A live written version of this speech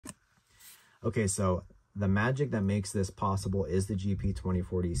Okay, so the magic that makes this possible is the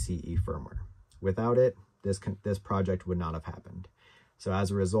GP2040 CE firmware. Without it, this project would not have happened. So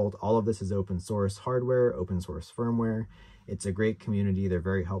as a result, all of this is open source hardware, open source firmware. It's a great community. They're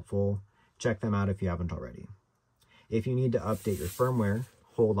very helpful. Check them out if you haven't already. If you need to update your firmware,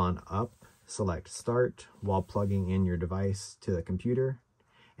 hold on up, select start while plugging in your device to the computer,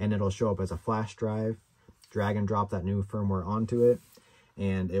 and it'll show up as a flash drive. Drag and drop that new firmware onto it,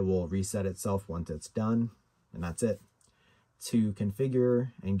 and it will reset itself once it's done, and that's it. To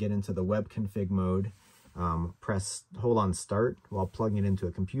configure and get into the web config mode, hold on start while plugging it into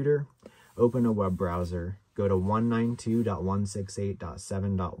a computer, open a web browser, go to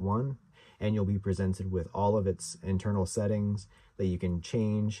 192.168.7.1, and you'll be presented with all of its internal settings that you can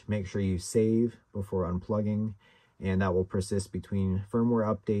change. Make sure you save before unplugging, and that will persist between firmware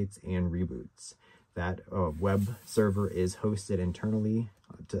updates and reboots. That web server is hosted internally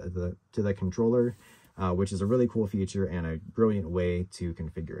to the controller, which is a really cool feature and a brilliant way to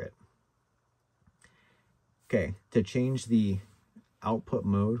configure it. Okay, to change the output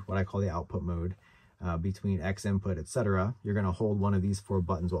mode, what I call the output mode, between X input, etc., you're going to hold one of these 4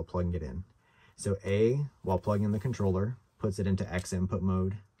 buttons while plugging it in. So A, while plugging in the controller, puts it into X input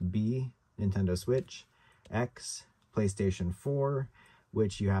mode. B, Nintendo Switch. X, PlayStation 4,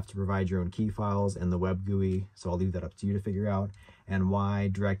 which you have to provide your own key files and the web GUI, so I'll leave that up to you to figure out. And Y,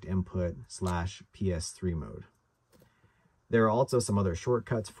 direct input / PS3 mode. There are also some other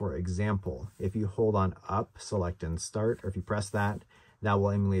shortcuts. For example, if you hold on up, select and start, or if you press that, that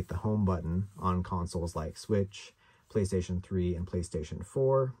will emulate the home button on consoles like Switch, PlayStation 3, and PlayStation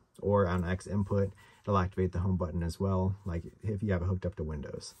 4, or on X input, it'll activate the home button as well, like if you have it hooked up to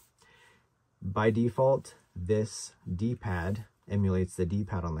Windows. By default, this D-pad emulates the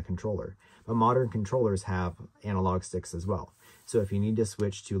D-pad on the controller, but modern controllers have analog sticks as well. So if you need to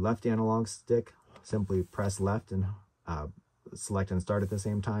switch to left analog stick, simply press left and select and start at the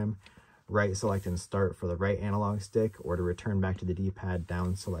same time. Right, select and start for the right analog stick, or to return back to the D-pad,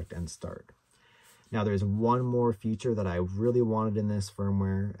 down, select and start. Now there's one more feature that I really wanted in this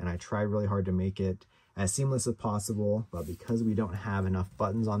firmware, and I tried really hard to make it as seamless as possible, but because we don't have enough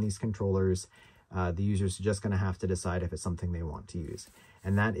buttons on these controllers, the user's just going to have to decide if it's something they want to use,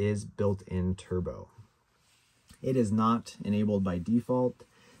 and that is built-in turbo. It is not enabled by default,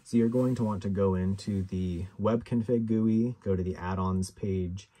 so you're going to want to go into the web config GUI, go to the add-ons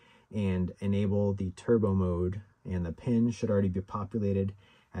page, and enable the turbo mode, and the pin should already be populated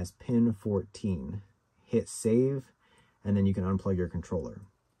as pin 14. Hit save, and then you can unplug your controller.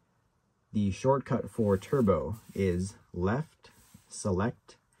 The shortcut for turbo is left,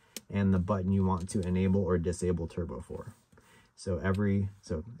 select, and the button you want to enable or disable turbo for. So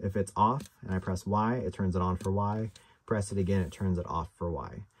if it's off and I press Y, it turns it on for Y. Press it again, it turns it off for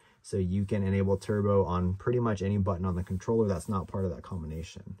Y. So you can enable turbo on pretty much any button on the controller that's not part of that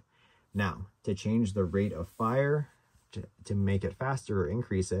combination. Now, to change the rate of fire, to make it faster or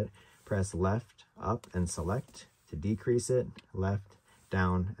increase it, press left, up, and select. To decrease it, left,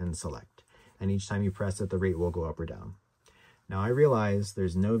 down, and select. And each time you press it, the rate will go up or down. Now I realize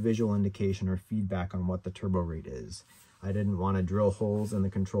there's no visual indication or feedback on what the turbo rate is. I didn't want to drill holes in the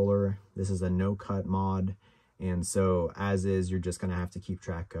controller. This is a no-cut mod, and so as is, you're just going to have to keep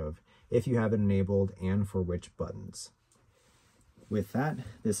track of if you have it enabled and for which buttons. With that,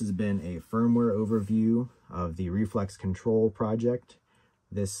 this has been a firmware overview of the Reflex Control project.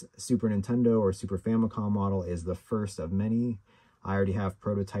 This Super Nintendo or Super Famicom model is the first of many. I already have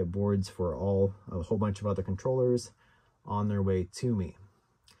prototype boards for a whole bunch of other controllers on their way to me.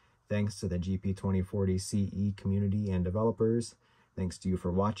 Thanks to the GP2040 CE community and developers. Thanks to you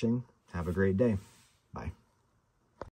for watching. Have a great day. Bye.